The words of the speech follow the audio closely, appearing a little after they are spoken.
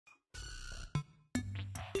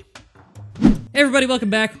Hey everybody, welcome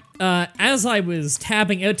back. As I was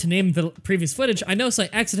tabbing out to name the previous footage, I noticed I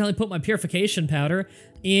accidentally put my purification powder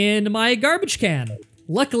in my garbage can.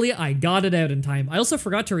 Luckily, I got it out in time. I also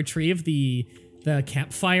forgot to retrieve the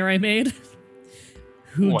campfire I made.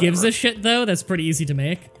 Who gives a shit, though? That's pretty easy to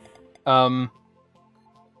make.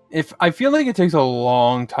 If I feel like it takes a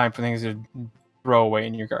long time for things to throw away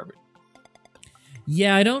in your garbage.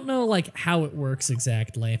 Yeah, I don't know, like, how it works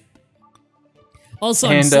exactly. Also,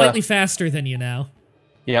 I'm slightly faster than you now.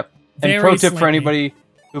 Yep. Very and pro tip slightly. for anybody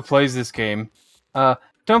who plays this game,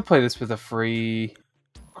 don't play this with a free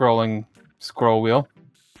scrolling scroll wheel.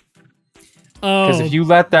 Oh, because if you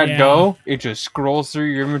let that go, it just scrolls through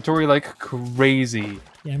your inventory like crazy.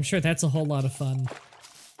 Yeah, I'm sure that's a whole lot of fun.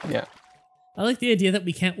 Yeah. I like the idea that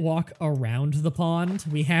we can't walk around the pond.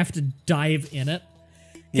 We have to dive in it.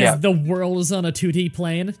 Yeah. Because the world is on a 2D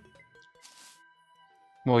plane.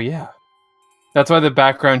 Well, yeah. That's why the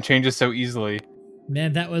background changes so easily.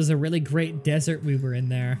 Man, that was a really great desert we were in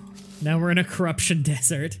there. Now we're in a corruption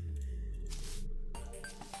desert.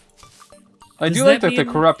 I do like that the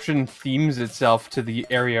corruption themes itself to the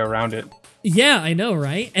area around it. Yeah, I know,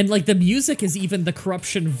 right? And like the music is even the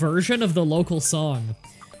corruption version of the local song.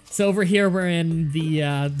 So over here we're in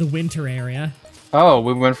the winter area. Oh,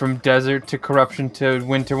 we went from desert to corruption to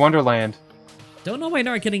winter wonderland. Don't know why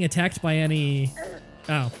not getting attacked by any...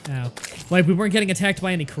 Oh, ow. Like, we weren't getting attacked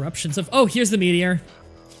by any corruption stuff. Oh, here's the meteor.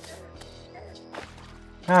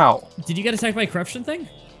 Ow. Did you get attacked by a corruption thing?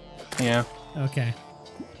 Yeah. Okay.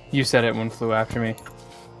 You said it when flew after me.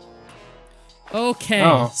 Okay,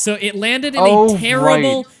 oh. So it landed in a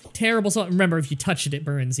terrible, right. terrible spot. Remember, if you touch it, it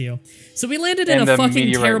burns you. So we landed in a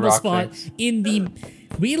fucking terrible spot in the...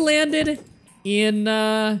 We landed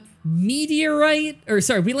in, meteorite, or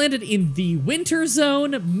sorry, we landed in the winter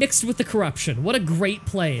zone mixed with the corruption. What a great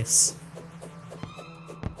place.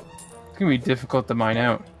 It's gonna be difficult to mine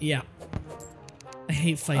out. Yeah. I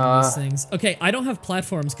hate fighting these things. Okay, I don't have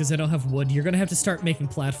platforms because I don't have wood. You're gonna have to start making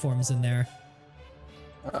platforms in there.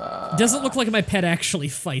 Doesn't look like my pet actually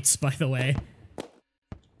fights, by the way.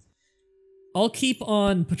 I'll keep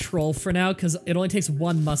on patrol for now because it only takes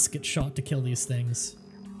one musket shot to kill these things.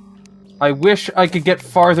 I wish I could get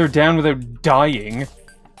farther down without dying.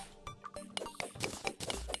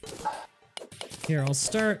 Here, I'll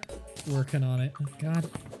start working on it. Oh, God.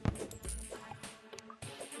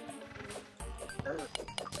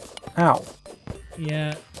 Ow.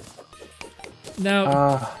 Yeah.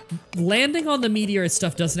 Now, landing on the meteor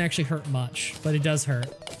stuff doesn't actually hurt much, but it does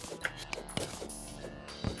hurt.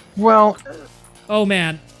 Well... Oh,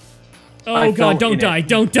 man. Oh, God, don't die.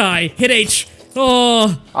 Don't die. Hit H.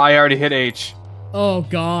 Oh! I already hit H. Oh,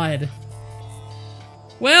 God.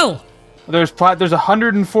 Well! There's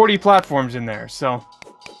 140 platforms in there, so...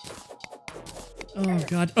 Oh,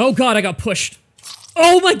 God. Oh, God, I got pushed.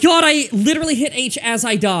 Oh, my God, I literally hit H as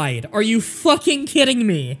I died. Are you fucking kidding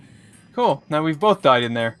me? Cool. Now we've both died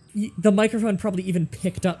in there. The microphone probably even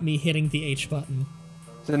picked up me hitting the H button.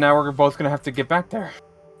 So now we're both gonna have to get back there.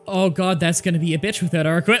 Oh, God, that's gonna be a bitch without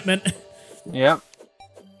our equipment. Yep.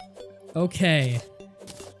 Okay.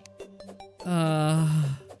 Okay,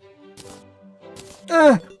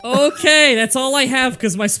 that's all I have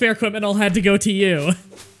because my spare equipment all had to go to you.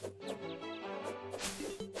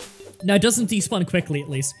 Now, it doesn't despawn quickly, at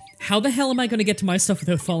least. How the hell am I going to get to my stuff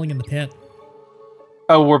without falling in the pit?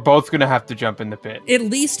 Oh, we're both gonna have to jump in the pit. At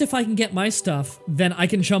least if I can get my stuff, then I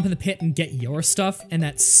can jump in the pit and get your stuff, and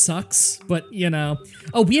that sucks, but, you know.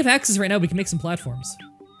 Oh, we have axes right now, we can make some platforms.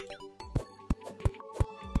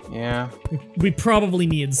 Yeah. We probably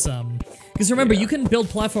need some. Because remember, you can build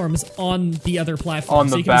platforms on the other platform. On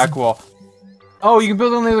the back wall. Oh, you can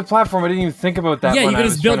build on the other platform. I didn't even think about that. Yeah, you can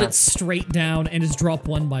just build it straight down and just drop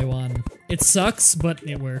one by one. It sucks, but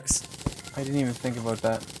it works. I didn't even think about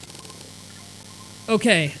that.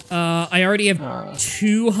 Okay, I already have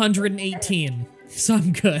 218, so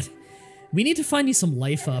I'm good. We need to find you some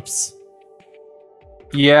life ups.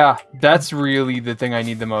 Yeah, that's really the thing I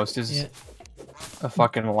need the most, is a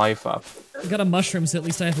fucking life up. I got a mushroom, so at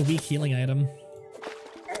least I have a weak healing item.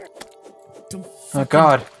 Oh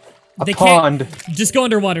god. They pond. Just go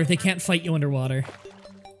underwater. They can't fight you underwater.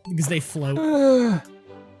 Because they float.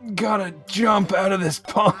 Gotta jump out of this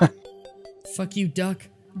pond. Fuck you, duck.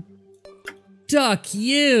 Duck,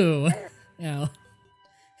 you! Ow.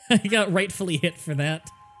 I got rightfully hit for that.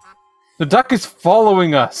 The duck is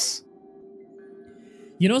following us.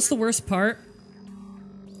 You know what's the worst part?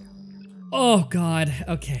 Oh god,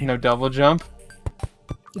 okay. No double jump?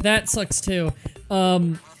 That sucks too.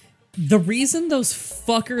 The reason those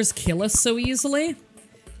fuckers kill us so easily...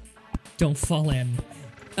 Don't fall in.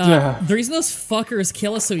 The reason those fuckers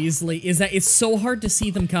kill us so easily is that it's so hard to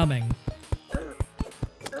see them coming.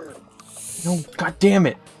 No, god damn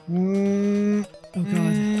it. Oh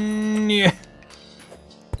god. Yeah.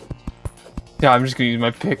 Yeah, I'm just gonna use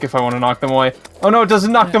my pick if I want to knock them away. Oh no, it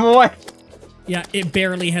doesn't knock them away! Yeah, it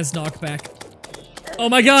barely has knockback. Oh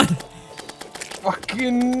my god!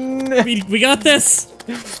 Fucking... We got this!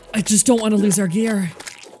 I just don't want to lose our gear.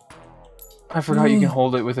 I forgot you can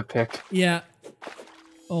hold it with a pick. Yeah.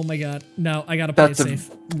 Oh my god. No, I gotta play it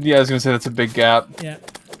safe. Yeah, I was gonna say that's a big gap. Yeah.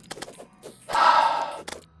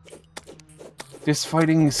 This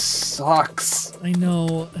fighting sucks. I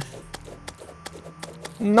know.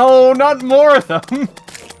 No, not more of them!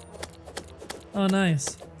 Oh,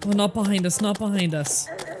 nice. Oh, not behind us, not behind us.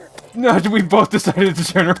 No, we both decided to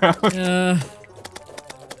turn around.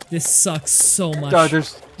 This sucks so much.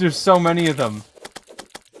 There's so many of them.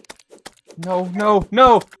 No, no,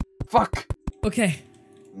 no! Fuck! Okay.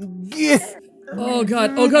 Yeah. Oh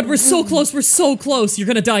god, we're so close, we're so close! You're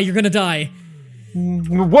gonna die, you're gonna die.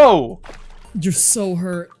 Whoa! You're so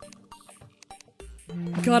hurt.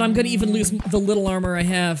 God, I'm gonna even lose the little armor I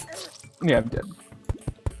have. Yeah, I'm dead.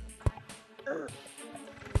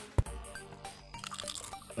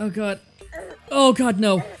 Oh god. Oh god,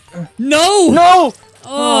 no. No! No!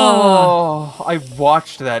 Oh! Oh, I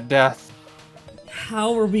watched that death.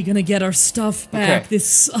 How are we gonna get our stuff back? Okay. This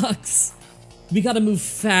sucks. We gotta move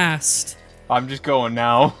fast. I'm just going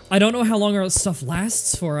now. I don't know how long our stuff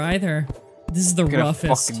lasts for either. This is the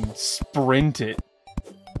roughest. Fucking sprint it.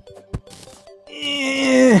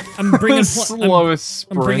 I'm bringing slowest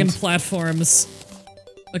sprint. I'm bringing platforms.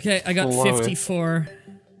 Okay, I got Slowest 54.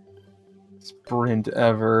 Sprint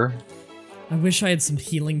ever. I wish I had some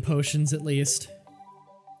healing potions at least.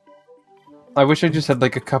 I wish I just had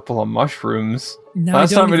like a couple of mushrooms. Now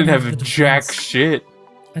Last time I even didn't have the jack defense. shit.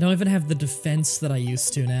 I don't even have the defense that I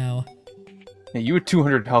used to now. Yeah, you had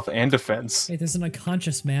 200 health and defense. Hey, there's an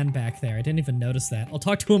unconscious man back there. I didn't even notice that. I'll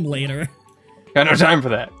talk to him later. Got no time for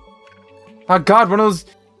that. Oh god, one of those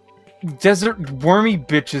desert wormy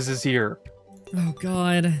bitches is here. Oh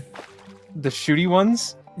god. The shooty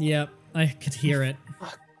ones? Yep, I could hear it.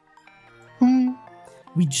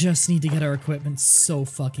 We just need to get our equipment so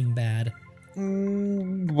fucking bad.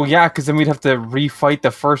 Well, yeah, because then we'd have to refight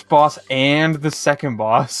the first boss and the second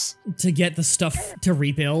boss. To get the stuff to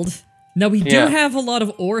rebuild. Now, we do have a lot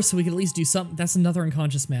of ore, so we could at least do something. That's another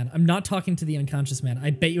unconscious man. I'm not talking to the unconscious man. I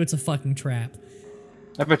bet you it's a fucking trap.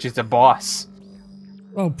 I bet you it's a boss.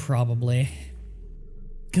 Oh, probably.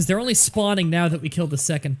 Because they're only spawning now that we killed the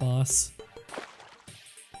second boss.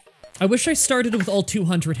 I wish I started with all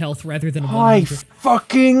 200 health rather than 100. I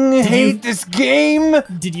fucking hate this game!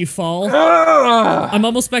 Did you fall? Ugh. I'm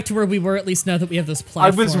almost back to where we were, at least now that we have those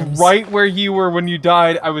platforms. I was right where you were when you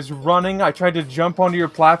died. I was running, I tried to jump onto your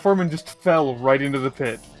platform and just fell right into the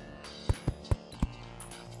pit.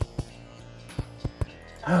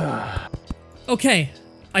 Okay,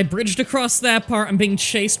 I bridged across that part. I'm being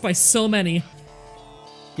chased by so many.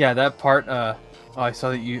 Yeah, that part, oh, I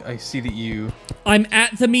see that you... I'm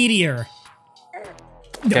at the meteor.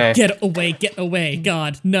 Okay. No, get away,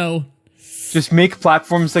 God, no. Just make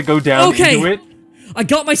platforms that go down into it. I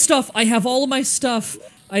got my stuff, I have all of my stuff.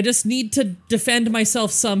 I just need to defend myself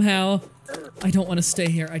somehow. I don't want to stay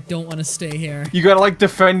here, I don't want to stay here. You gotta, like,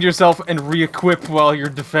 defend yourself and re-equip while you're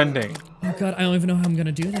defending. Oh god, I don't even know how I'm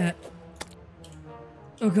gonna do that.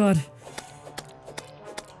 Oh god.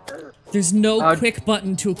 There's no quick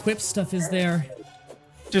button to equip stuff, is there?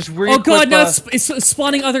 Just re-equip, oh god, no, it's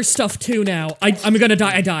spawning other stuff too now. I'm gonna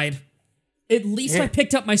die, I died. At least I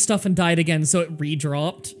picked up my stuff and died again, so it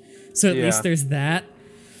re-dropped. So at least there's that.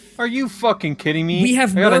 Are you fucking kidding me? We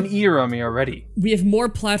have I got an ear on me already. We have more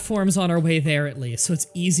platforms on our way there at least, so it's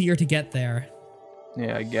easier to get there.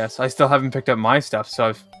 Yeah, I guess. I still haven't picked up my stuff, so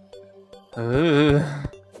I've...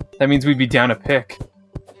 that means we'd be down a pick.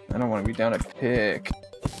 I don't want to be down a pick.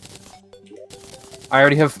 I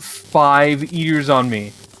already have 5 eaters on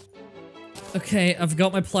me. Okay, I've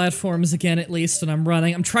got my platforms again at least, and I'm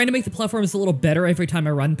running. I'm trying to make the platforms a little better every time I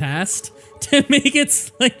run past, to make it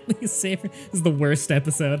slightly safer. This is the worst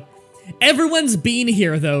episode. Everyone's been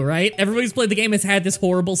here though, right? Everybody who's played the game has had this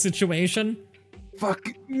horrible situation. Fuck,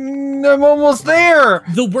 I'm almost there!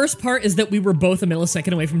 The worst part is that we were both a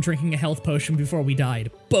millisecond away from drinking a health potion before we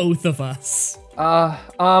died. Both of us.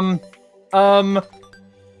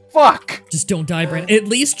 Fuck! Just don't die, Brent. At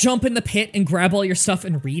least jump in the pit and grab all your stuff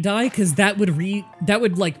and re-die, because that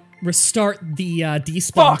would like restart the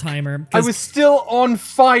despawn timer. I was still on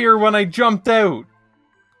fire when I jumped out.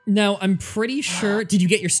 Now, I'm pretty sure... Did you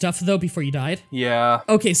get your stuff, though, before you died? Yeah.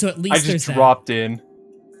 Okay, so at least there's that. I just dropped in.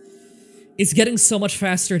 It's getting so much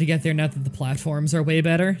faster to get there now that the platforms are way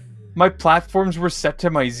better. My platforms were set to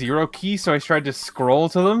my 0 key, so I tried to scroll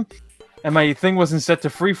to them. And my thing wasn't set to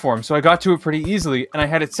freeform, so I got to it pretty easily. And I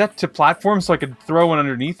had it set to platform so I could throw one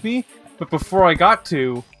underneath me. But before I got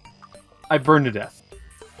to, I burned to death.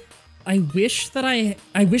 I wish that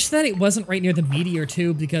it wasn't right near the meteor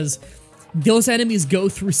too, because those enemies go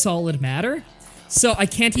through solid matter. So I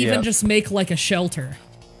can't even just make like a shelter.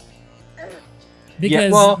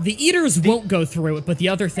 Because the eaters won't go through it, but the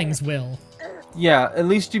other things will. Yeah, at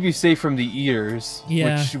least you'd be safe from the eaters,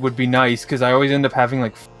 which would be nice, because I always end up having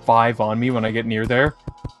like 5 on me when I get near there.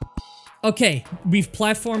 Okay, we've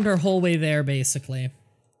platformed our whole way there, basically.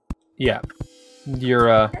 Yeah.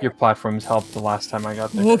 Your platforms helped the last time I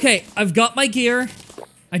got there. Okay, I've got my gear.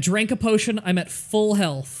 I drank a potion. I'm at full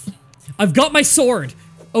health. I've got my sword.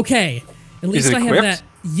 Okay, at least I have that.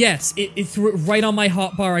 Yes, it threw it right on my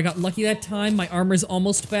hotbar. I got lucky that time. My armor's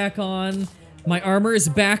almost back on. My armor is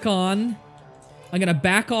back on. I'm gonna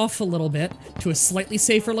back off a little bit to a slightly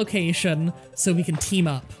safer location so we can team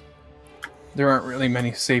up. There aren't really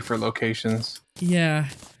many safer locations. Yeah,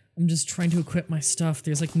 I'm just trying to equip my stuff.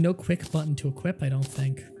 There's like no quick button to equip, I don't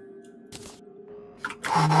think.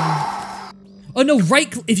 Oh no,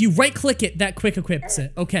 if you right click it, that quick equips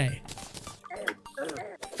it. Okay.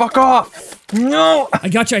 Fuck off! No! I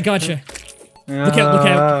gotcha. Look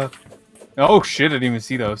out. Oh shit, I didn't even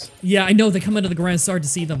see those. Yeah, I know, they come into the ground, it's hard to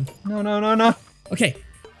see them. No. Okay,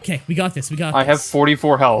 we got this, I have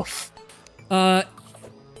 44 health.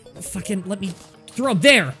 Fucking let me throw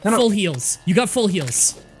there! No. Full heals. You got full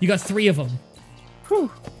heals. You got 3 of them. Whew.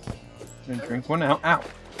 I'm gonna drink one now. Ow.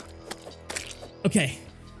 Okay,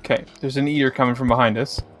 there's an eater coming from behind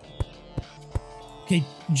us. Okay,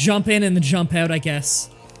 jump in and then jump out, I guess.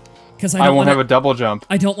 Because I won't have a double jump.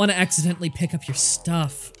 I don't want to accidentally pick up your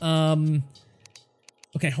stuff. Okay,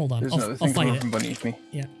 hold on. I'll fight it. From beneath me.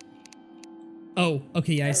 Yeah. Oh,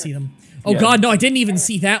 okay, yeah, I see them. Oh god, no, I didn't even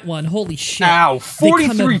see that one. Holy shit. Ow,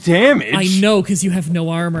 43 damage! I know, because you have no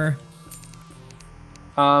armor.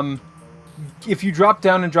 If you drop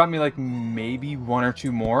down and drop me like maybe 1 or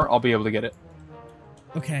 2 more, I'll be able to get it.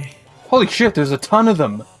 Okay. Holy shit, there's a ton of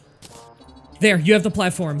them! There, you have the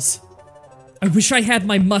platforms. I wish I had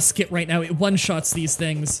my musket right now. It one-shots these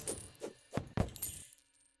things.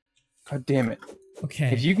 God damn it.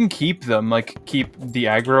 Okay. If you can keep them, like, keep the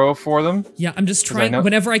aggro for them. Yeah, I'm just trying,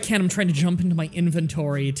 whenever I can, I'm trying to jump into my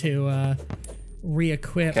inventory to,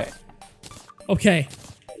 re-equip. Okay. Okay.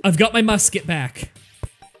 I've got my musket back.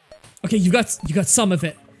 Okay, you got some of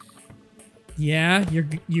it. Yeah, you're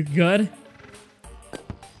good.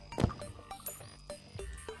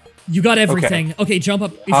 You got everything. Okay, jump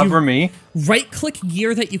up. Hover me. Right-click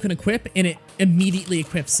gear that you can equip, and it immediately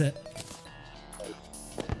equips it.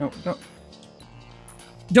 No.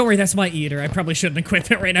 Don't worry, that's my eater. I probably shouldn't equip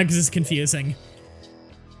it right now because it's confusing.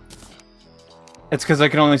 It's because I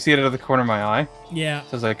can only see it out of the corner of my eye. Yeah. So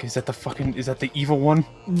I was like, is that the evil one?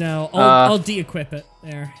 No, I'll de-equip it.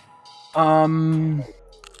 There.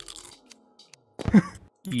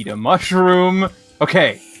 Eat a mushroom.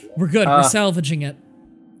 Okay. We're good. We're salvaging it.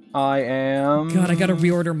 I am... God, I gotta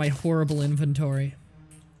reorder my horrible inventory.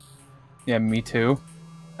 Yeah, me too.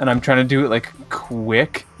 And I'm trying to do it, like,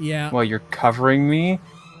 quick. Yeah. While you're covering me.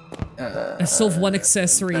 I still have 1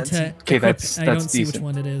 accessory to okay, equip. that's I don't decent. see which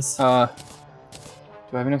one it is. Do I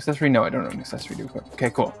have an accessory? No, I don't have an accessory to equip. Okay,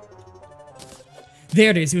 cool. There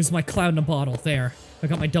it is. It was my cloud in a bottle. There. I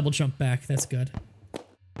got my double jump back. That's good.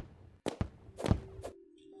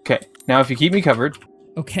 Okay, now if you keep me covered...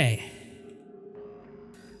 Okay.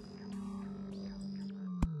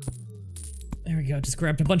 There we go, just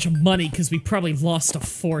grabbed a bunch of money because we probably lost a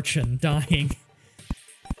fortune dying.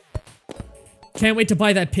 Can't wait to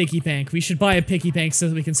buy that piggy bank. We should buy a piggy bank so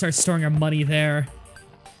that we can start storing our money there.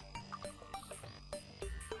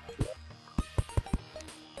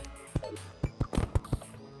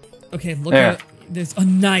 Okay, look at there's a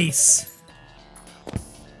nice.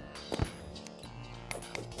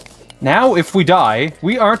 Now, if we die,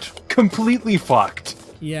 we aren't completely fucked.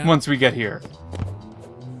 Yeah. Once we get here.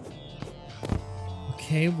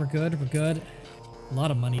 Okay, we're good, we're good. A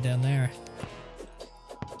lot of money down there.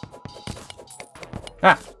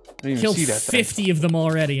 Ah, I didn't even Killed see that 50 of them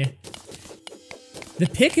already. The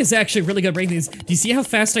pick is actually really good at breaking these. Do you see how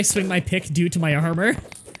fast I swing my pick due to my armor?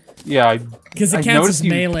 Yeah, because it counts as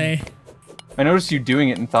melee. I noticed you doing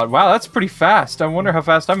it and thought, wow, that's pretty fast. I wonder how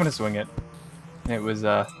fast I'm gonna swing it. And it was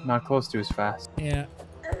not close to as fast. Yeah.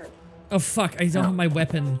 Oh fuck, I don't have my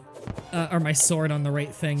weapon or my sword on the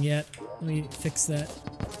right thing yet. Let me fix that.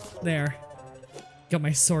 There. Got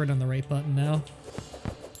my sword on the right button now.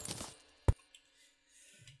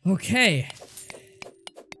 Okay.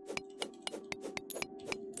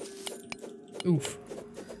 Oof.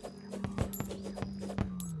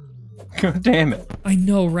 God damn it. I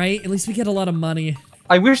know, right? At least we get a lot of money.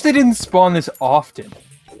 I wish they didn't spawn this often.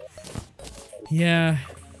 Yeah.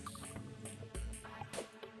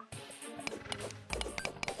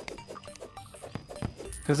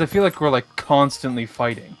 Because I feel like we're, like, constantly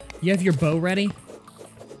fighting. You have your bow ready?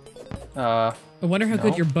 I wonder how No.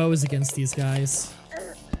 good your bow is against these guys.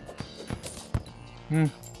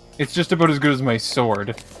 It's just about as good as my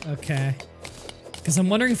sword. Okay. Because I'm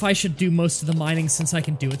wondering if I should do most of the mining since I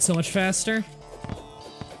can do it so much faster.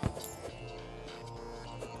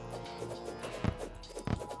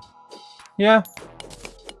 Yeah.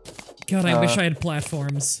 God, I wish I had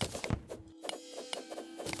platforms.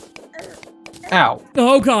 Ow.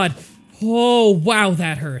 Oh god! Oh, wow,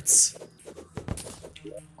 that hurts.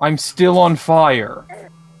 I'm still on fire.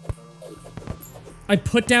 I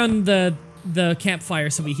put down the campfire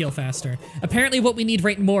so we heal faster. Apparently what we need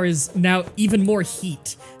right more is now even more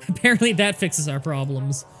heat. Apparently that fixes our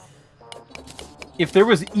problems. If there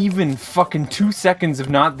was even fucking 2 seconds of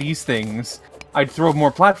not these things, I'd throw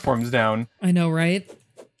more platforms down. I know, right?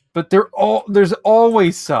 But there's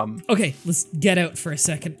always some. Okay, let's get out for a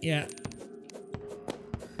second. Yeah.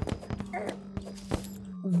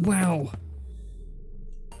 Wow.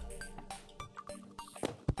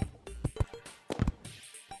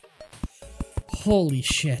 Holy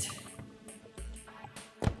shit.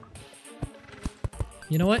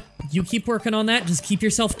 You know what? You keep working on that. Just keep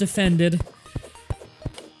yourself defended.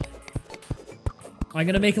 I'm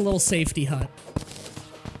gonna make a little safety hut.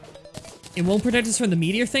 It won't protect us from the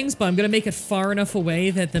meteor things, but I'm gonna make it far enough away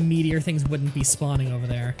that the meteor things wouldn't be spawning over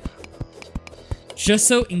there. Just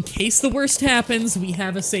so, in case the worst happens, we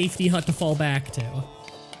have a safety hut to fall back to.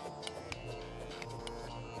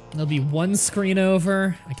 There'll be one screen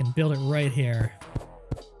over. I can build it right here.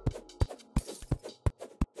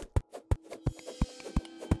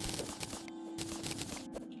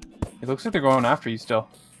 It looks like they're going after you still.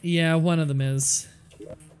 Yeah, one of them is.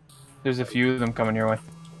 There's a few of them coming your way.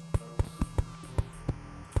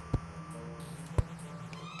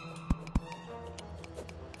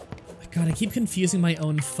 God, I keep confusing my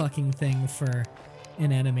own fucking thing for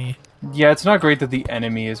an enemy. Yeah, it's not great that the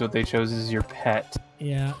enemy is what they chose as your pet.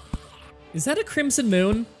 Yeah. Is that a Crimson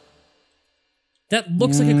Moon? That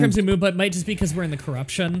looks like a Crimson Moon, but it might just be because we're in the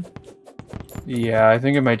corruption. Yeah, I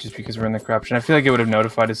think it might just be because we're in the corruption. I feel like it would have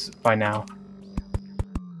notified us by now.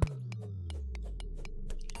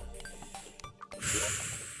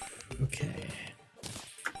 Okay.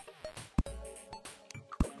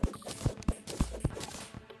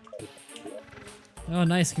 Oh,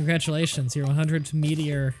 nice. Congratulations. You're 100th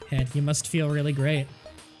meteor head. You must feel really great.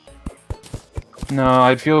 No,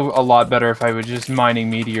 I'd feel a lot better if I was just mining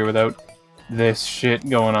meteor without this shit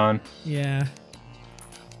going on. Yeah.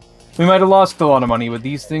 We might have lost a lot of money, but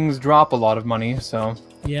these things drop a lot of money, so...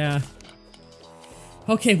 Yeah.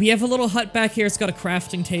 Okay, we have a little hut back here. It's got a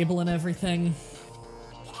crafting table and everything.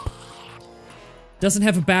 Doesn't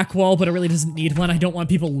have a back wall, but it really doesn't need one. I don't want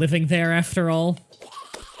people living there after all.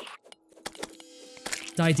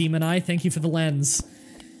 Die Demon Eye, thank you for the lens.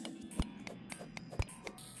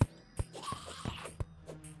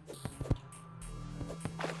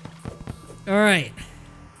 Alright.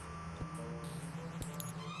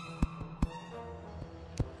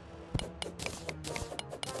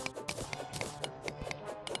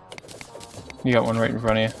 You got one right in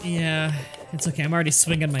front of you. Yeah, it's okay. I'm already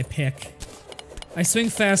swinging my pick. I swing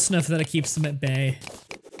fast enough that it keeps them at bay.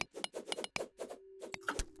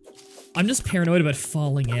 I'm just paranoid about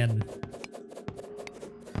falling in.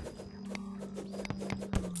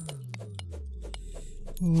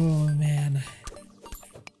 Oh, man.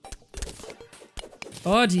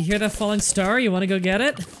 Oh, do you hear that falling star? You want to go get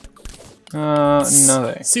it? No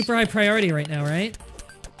thanks. Super high priority right now, right?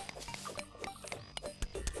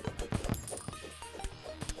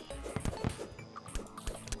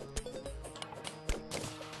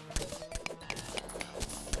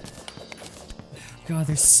 God,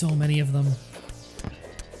 there's so many of them.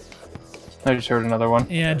 I just heard another one.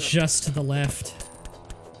 Yeah, just to the left.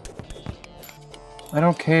 I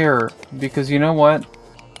don't care, because you know what?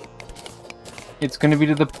 It's gonna be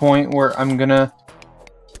to the point where I'm gonna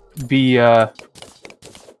be,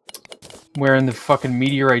 wearing the fucking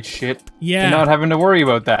meteorite shit. Yeah. And not having to worry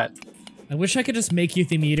about that. I wish I could just make you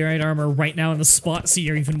the meteorite armor right now on the spot so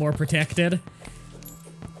you're even more protected.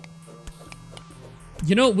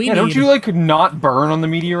 You know what we need? Don't you, like, not burn on the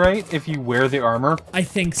meteorite if you wear the armor? I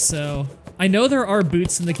think so. I know there are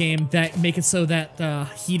boots in the game that make it so that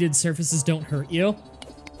heated surfaces don't hurt you.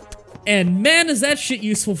 And man, is that shit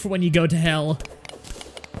useful for when you go to hell.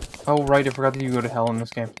 Oh, right, I forgot that you go to hell in this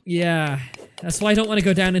game. Yeah. That's why I don't want to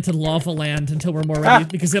go down into lava land until we're more ready,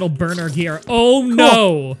 because it'll burn our gear. Oh,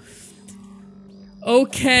 no!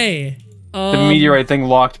 Okay. The meteorite thing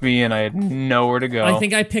locked me in. I had nowhere to go. I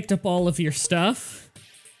think I picked up all of your stuff.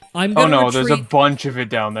 I'm Oh gonna no, retreat. there's a bunch of it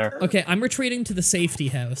down there. Okay, I'm retreating to the safety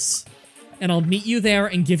house. And I'll meet you there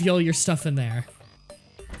and give you all your stuff in there.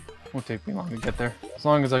 Won't take me long to get there. As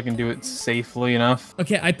long as I can do it safely enough.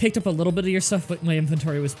 Okay, I picked up a little bit of your stuff, but my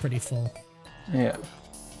inventory was pretty full. Yeah.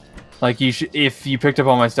 Like, you should, if you picked up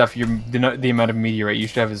all my stuff, the amount of meteorite you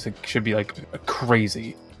should have should be, like,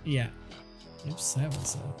 crazy. Yeah. Oops, that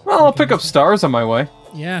was... Well, I'll pick up stars on my way.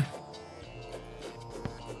 Yeah.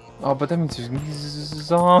 Oh, but that means there's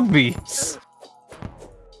zombies.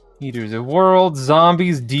 Eaters of world,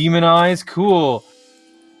 zombies, demon eyes, cool.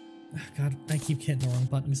 God, I keep hitting the wrong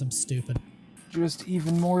button because I'm stupid. Just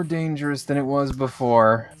even more dangerous than it was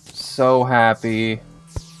before. So happy.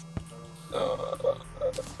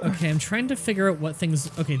 Okay, I'm trying to figure out what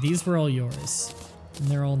things... Okay, these were all yours. And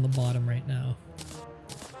they're all on the bottom right now.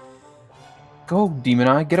 Go, demon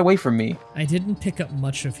eye, get away from me. I didn't pick up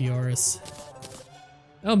much of yours.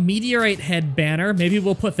 Oh, meteorite head banner. Maybe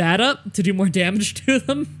we'll put that up to do more damage to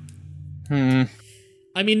them?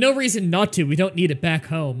 I mean, no reason not to. We don't need it back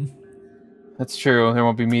home. That's true. There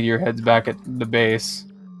won't be meteor heads back at the base.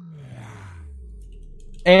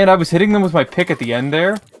 And I was hitting them with my pick at the end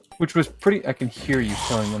there, which was pretty... I can hear you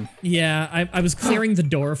killing them. Yeah, I was clearing the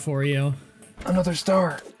door for you. Another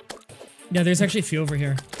star. Yeah, there's actually a few over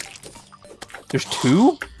here. There's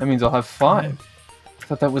 2? That means I'll have 5. I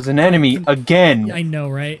thought that was an enemy again. I know,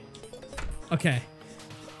 right? Okay.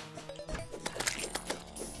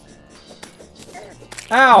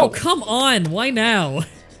 Ow! Oh, come on! Why now?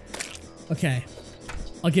 Okay.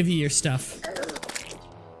 I'll give you your stuff.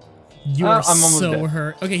 You're I'm almost so dead.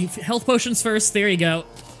 hurt. Okay, health potions first. There you go.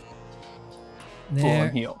 Cool, There,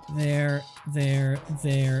 I'm healed. there.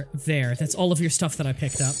 That's all of your stuff that I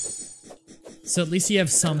picked up. So at least you have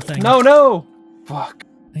something. No! Fuck.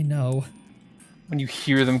 I know. When you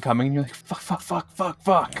hear them coming, and you're like,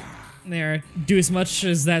 fuck. There. Do as much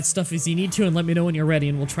as that stuff as you need to and let me know when you're ready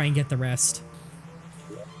and we'll try and get the rest.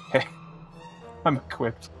 Okay. I'm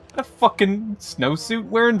equipped. A fucking snowsuit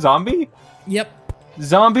wearing zombie? Yep.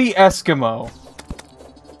 Zombie Eskimo.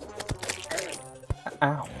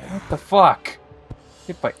 Ow. What the fuck?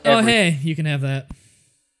 Hit by Oh, hey. You can have that.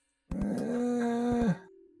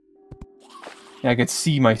 Yeah, I can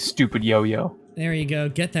see my stupid yo-yo. There you go.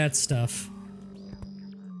 Get that stuff.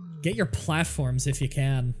 Get your platforms if you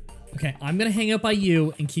can. Okay, I'm gonna hang out by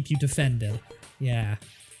you and keep you defended. Yeah.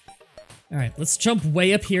 Alright, let's jump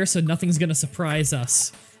way up here so nothing's gonna surprise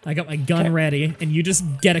us. I got my gun ready, and you just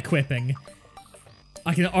get equipping.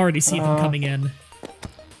 I can already see them coming in.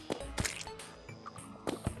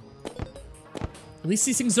 At least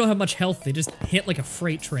these things don't have much health, they just hit like a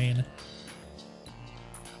freight train.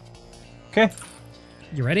 Okay.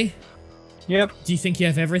 You ready? Yep. Do you think you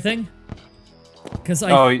have everything? Because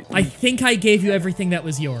I Oh, think I gave you everything that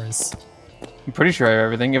was yours. I'm pretty sure I have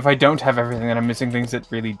everything. If I don't have everything, then I'm missing things that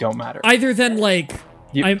really don't matter. Either than, like,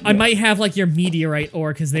 Yeah. I might have, like, your meteorite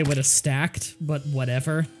ore because they would have stacked, but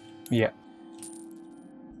whatever. Yeah.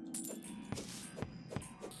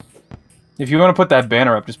 If you want to put that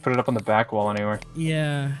banner up, just put it up on the back wall anywhere.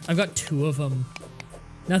 Yeah, I've got 2 of them.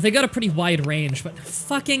 Now, they got a pretty wide range, but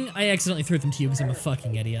fucking, I accidentally threw them to you because I'm a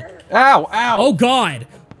fucking idiot. Ow! Ow! Oh, God!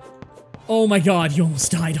 Oh my God, you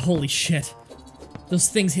almost died. Holy shit. Those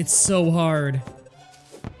things hit so hard.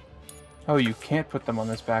 Oh, you can't put them on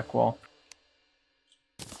this back wall.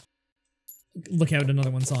 Look out,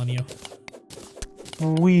 another one's on you.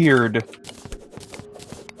 Weird.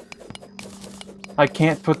 I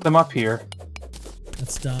can't put them up here.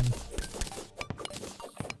 That's dumb.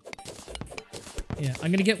 Yeah,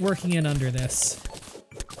 I'm gonna get working in under this.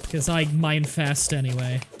 Because I mine fast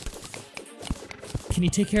anyway. Can you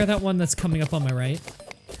take care of that one that's coming up on my right?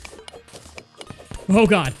 Oh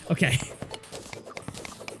God, okay.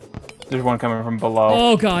 There's one coming from below.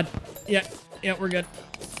 Oh God. Yeah, we're good.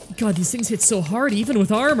 God, these things hit so hard, even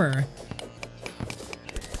with armor.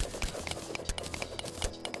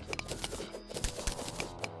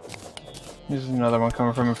 There's another one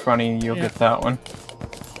coming from in front of you. You'll Yeah. get that one.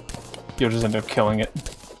 You'll just end up killing it.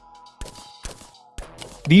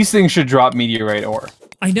 These things should drop meteorite ore.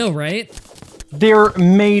 I know, right? They're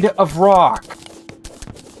made of rock.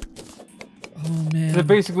 Oh man. They're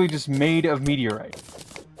basically just made of meteorite.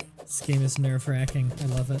 This game is nerve-wracking. I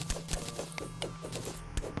love it.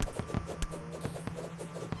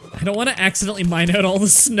 I don't want to accidentally mine out all the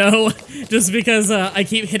snow just because I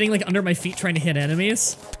keep hitting like under my feet trying to hit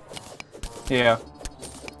enemies. Yeah.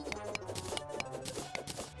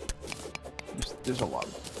 There's a lot.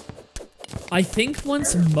 I think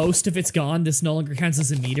once most of it's gone, this no longer counts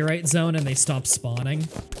as a meteorite zone and they stop spawning.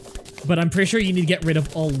 But I'm pretty sure you need to get rid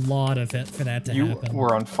of a lot of it for that to happen. You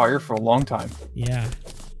were on fire for a long time. Yeah.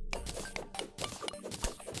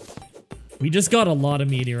 We just got a lot of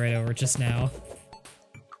meteorite over just now.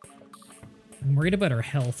 I'm worried about our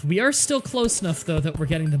health. We are still close enough, though, that we're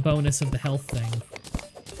getting the bonus of the health thing.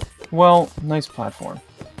 Well, nice platform.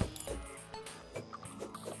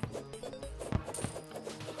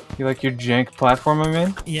 You like your jank platform I'm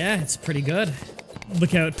in? Yeah, it's pretty good.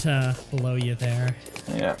 Look out below you there.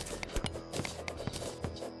 Yeah.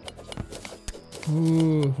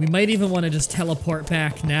 Ooh, we might even want to just teleport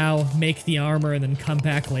back now, make the armor, and then come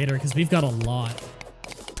back later, because we've got a lot.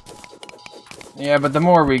 Yeah, but the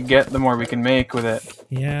more we get, the more we can make with it.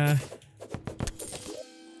 Yeah.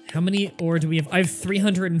 How many ore do we have? I have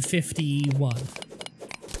 351.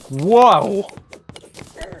 Whoa!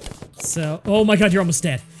 So, oh my god, you're almost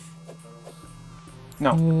dead.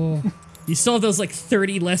 No. Oh. You still have those, like,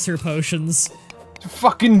 30 lesser potions.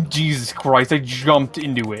 Fucking Jesus Christ, I jumped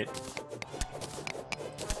into it.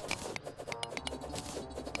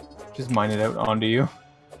 Just mine it out onto you.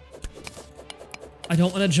 I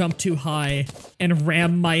don't want to jump too high and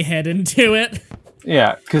ram my head into it.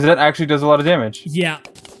 Yeah, because that actually does a lot of damage. Yeah.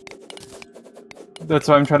 That's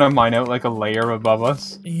why I'm trying to mine out like a layer above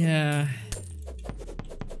us. Yeah.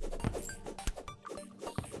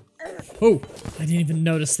 Oh, I didn't even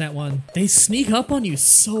notice that one. They sneak up on you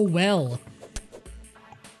so well.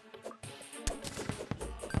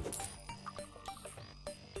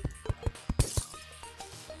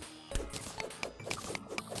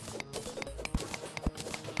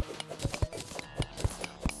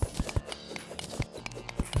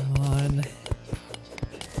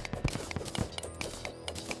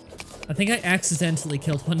 I think I accidentally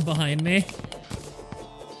killed one behind me.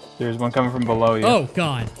 There's one coming from below you. Oh,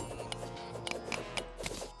 God.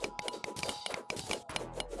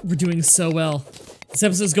 We're doing so well. This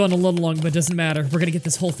episode's going a little long, but it doesn't matter. We're gonna get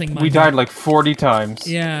this whole thing mined. We died like 40 times.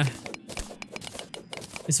 Yeah.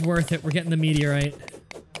 It's worth it. We're getting the meteorite.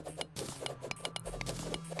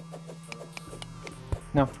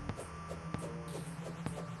 No.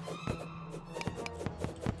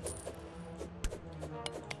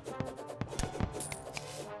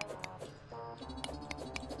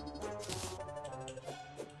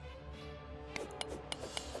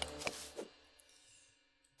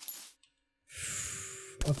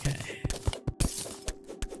 Okay.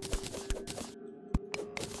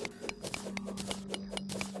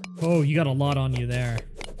 Oh, you got a lot on you there.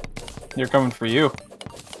 They're coming for you.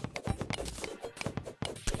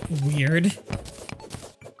 Weird.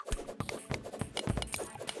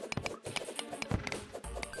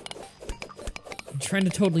 I'm trying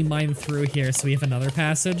to totally mine through here so we have another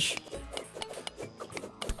passage.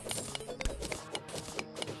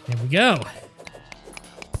 There we go.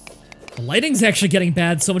 The lighting's actually getting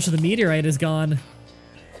bad, so much of the meteorite is gone.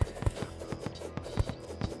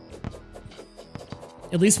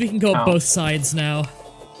 At least we can go up both sides now.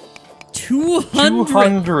 200!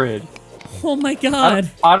 200! Oh my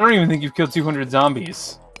god. I don't even think you've killed 200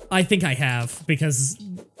 zombies. I think I have, because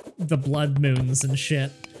the blood moons and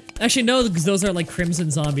shit. Actually, no, because those are like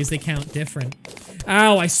crimson zombies, they count different.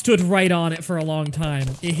 Ow, I stood right on it for a long time.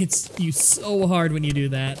 It hits you so hard when you do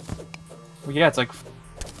that. Well, yeah, it's like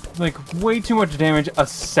way too much damage a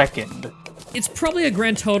second. It's probably a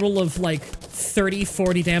grand total of like 30,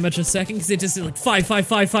 40 damage a second, because it just is like 5, 5,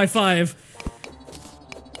 5, 5, 5.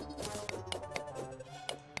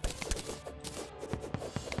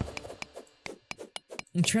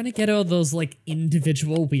 I'm trying to get all those like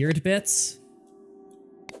individual weird bits.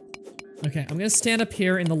 Okay, I'm gonna stand up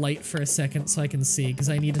here in the light for a second so I can see, because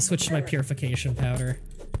I need to switch to my purification powder.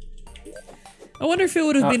 I wonder if it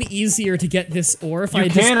would have been easier to get this ore if I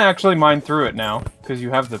just... You can actually mine through it now, because you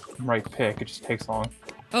have the right pick. It just takes long.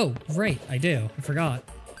 Oh, right, I do. I forgot.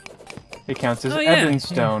 It counts as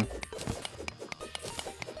Ebenstone.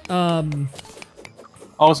 Yeah.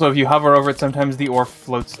 Also, if you hover over it, sometimes the ore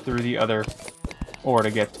floats through the other ore to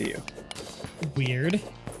get to you. Weird.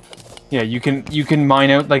 Yeah, you can mine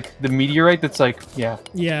out, like, the meteorite that's like, yeah.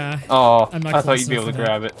 Yeah. Oh, I thought you'd be able to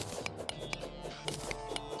grab it.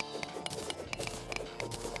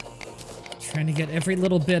 Trying to get every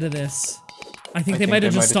little bit of this. I think they might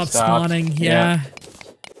have just stopped spawning. Yeah.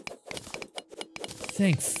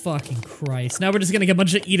 Thank fucking Christ. Now we're just gonna get a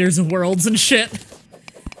bunch of Eaters of Worlds and shit.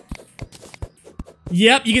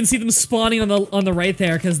 Yep, you can see them spawning on the right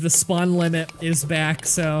there because the spawn limit is back,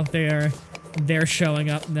 so they're showing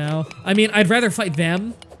up now. I mean, I'd rather fight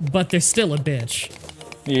them, but they're still a bitch.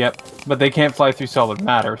 Yep, but they can't fly through solid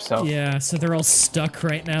matter, so... Yeah, so they're all stuck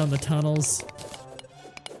right now in the tunnels.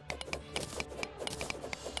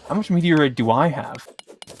 How much meteorite do I have?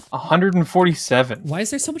 147. Why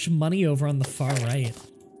is there so much money over on the far right?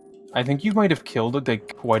 I think you might have killed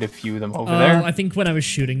like quite a few of them over there. Oh, I think when I was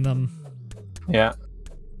shooting them. Yeah.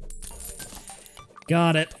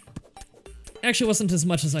 Got it. Actually, wasn't as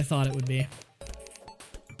much as I thought it would be.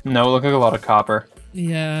 No, it looked like a lot of copper.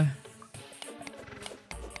 Yeah.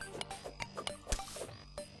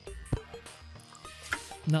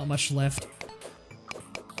 Not much left.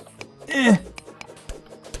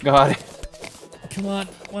 Got it. Come on,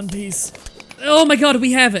 one piece. Oh my god,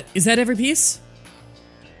 we have it! Is that every piece?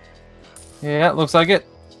 Yeah, it looks like it.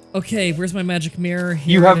 Okay, where's my magic mirror?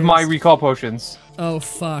 Here You have it my is. recall potions. Oh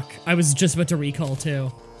fuck. I was just about to recall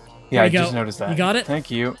too. Yeah, I There you just go. noticed that. You got it?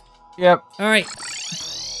 Thank you. Yep. Alright.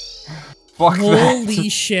 Fuck Holy that.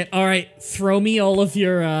 shit. Alright, throw me all of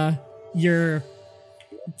your,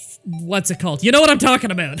 what's it called? You know what I'm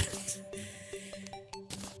talking about.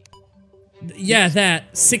 Yeah,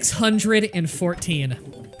 that. 614.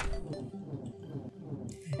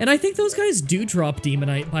 And I think those guys do drop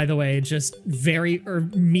Demonite, by the way, just or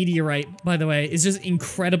Meteorite, by the way, is just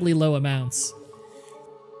incredibly low amounts.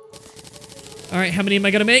 Alright, how many am I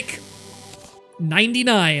gonna make?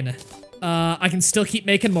 99. I can still keep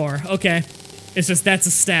making more. Okay. It's just, that's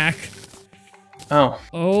a stack. Oh.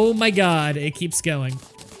 Oh my god, it keeps going.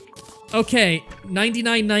 Okay,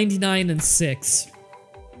 99, 99, and 6.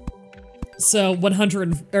 So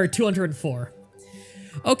 204.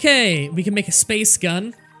 Okay, we can make a space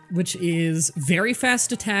gun, which is very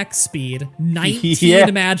fast attack speed, 19 Yeah.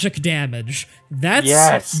 magic damage. That's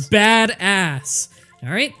Yes. badass. All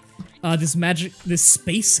right, this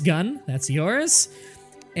space gun, that's yours.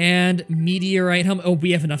 And meteorite helmet. Oh,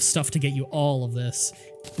 we have enough stuff to get you all of this.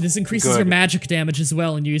 This increases your magic damage as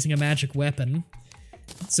well, and you're using a magic weapon.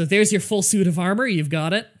 So there's your full suit of armor. You've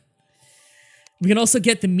got it. We can also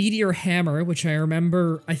get the meteor hammer, which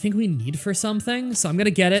I think we need for something. So I'm gonna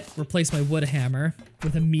get it, replace my wood hammer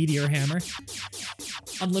with a meteor hammer.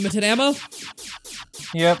 Unlimited ammo?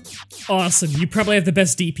 Yep. Awesome, you probably have the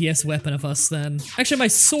best DPS weapon of us then. Actually, my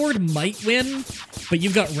sword might win, but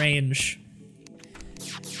you've got range.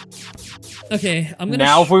 Okay, I'm gonna-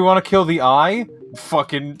 Now if we want to kill the eye,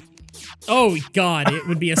 fucking... Oh god, it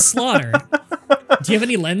would be a slaughter. Do you have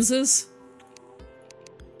any lenses?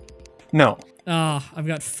 No. Ah, I've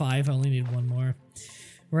got 5, I only need 1 more.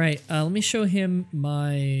 Right, let me show him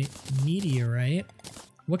my meteorite.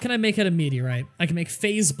 What can I make out of meteorite? I can make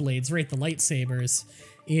phase blades, right, the lightsabers.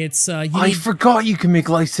 It's, I forgot you can make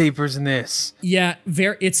lightsabers in this. Yeah,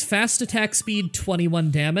 it's fast attack speed,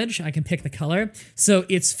 21 damage. I can pick the color. So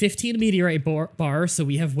it's 15 meteorite bar, so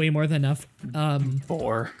we have way more than enough.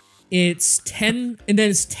 4. It's 10, and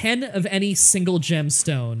then it's 10 of any single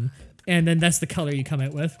gemstone. And then that's the color you come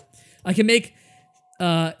out with. I can make,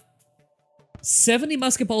 70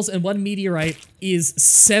 musket balls and 1 meteorite is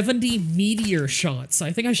 70 meteor shots.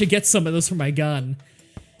 I think I should get some of those for my gun.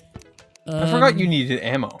 I forgot you needed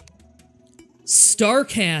ammo. Star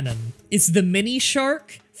Cannon. It's the mini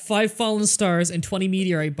shark, 5 fallen stars, and 20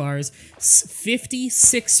 meteorite bars.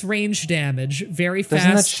 56 range damage, very fast.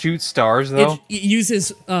 Doesn't that shoot stars, though? It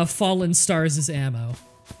uses fallen stars as ammo.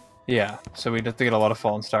 Yeah, so we'd have to get a lot of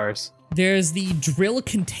fallen stars. There's the drill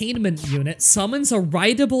containment unit. Summons a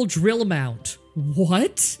rideable drill mount.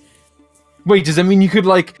 What? Wait, does that mean you could,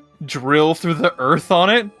 like, drill through the earth on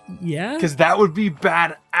it? Yeah? Because that would be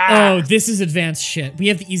badass. Oh, this is advanced shit. We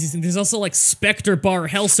have the easiest thing. There's also, like, Spectre bar,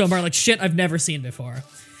 Hellstone bar, like, shit I've never seen before.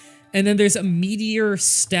 And then there's a meteor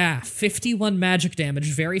staff. 51 magic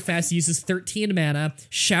damage, very fast, uses 13 mana,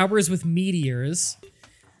 showers with meteors.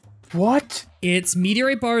 What? It's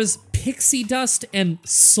meteorite bars, pixie dust, and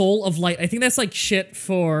soul of light. I think that's like shit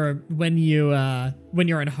for when you're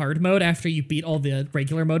in hard mode after you beat all the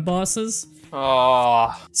regular mode bosses.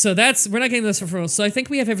 Oh. So we're not getting this for real. So I think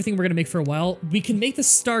we have everything we're gonna make for a while. We can make the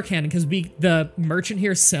star cannon because the merchant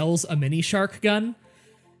here sells a mini shark gun,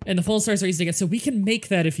 and the full stars are easy to get. So we can make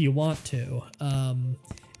that if you want to.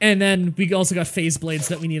 And then we also got phase blades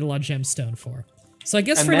that we need a lot of gemstone for. So I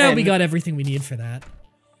guess for now we got everything we need for that.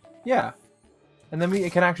 Yeah. And then we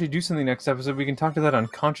can actually do something next episode. We can talk to that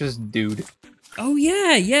unconscious dude. Oh,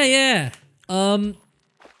 yeah.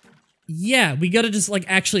 Yeah, we gotta just, like,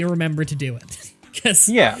 actually remember to do it. Because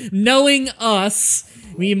knowing us,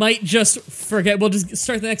 we might just forget. We'll just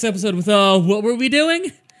start the next episode with, what were we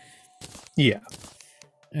doing? Yeah.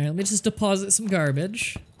 Alright, let me just deposit some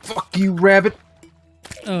garbage. Fuck you, rabbit.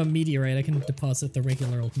 Oh, meteorite. I can deposit the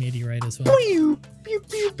regular old meteorite as well. Pew, pew,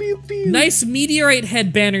 pew, pew, pew. Nice meteorite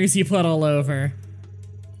head banners you put all over.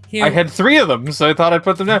 Here. I had 3 of them, so I thought I'd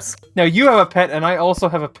put them down. Now, you have a pet, and I also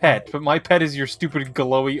have a pet, but my pet is your stupid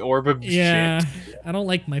glowy orb of shit. I don't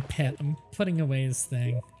like my pet. I'm putting away his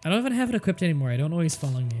thing. I don't even have it equipped anymore. I don't know he's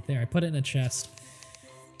following me. There, I put it in a chest.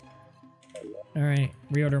 Alright,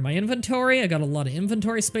 reorder my inventory. I got a lot of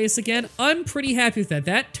inventory space again. I'm pretty happy with that.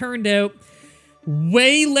 That turned out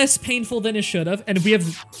way less painful than it should have. And we have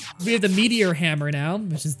the meteor hammer now,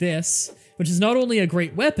 which is this, which is not only a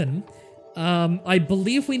great weapon. I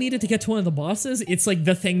believe we needed to get to one of the bosses. It's like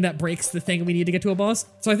the thing that breaks the thing we need to get to a boss.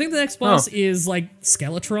 So I think the next boss is like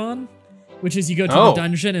Skeletron, which is you go to the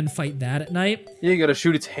dungeon and fight that at night. Yeah, you gotta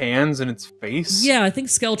shoot its hands and its face. Yeah, I think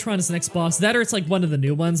Skeletron is the next boss. That or it's like one of the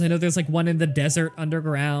new ones. I know there's like one in the desert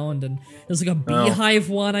underground, and there's like a beehive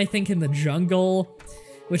one, I think, in the jungle,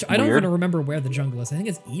 which I don't even remember where the jungle is. I think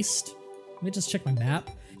it's east. Let me just check my map.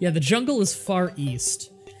 Yeah, the jungle is far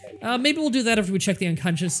east. Maybe we'll do that after we check the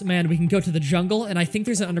unconscious man. We can go to the jungle, and I think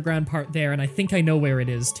there's an underground part there, and I think I know where it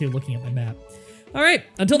is, too, looking at my map. All right,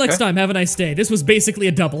 until next time, have a nice day. This was basically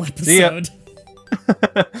a double episode. See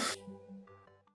ya.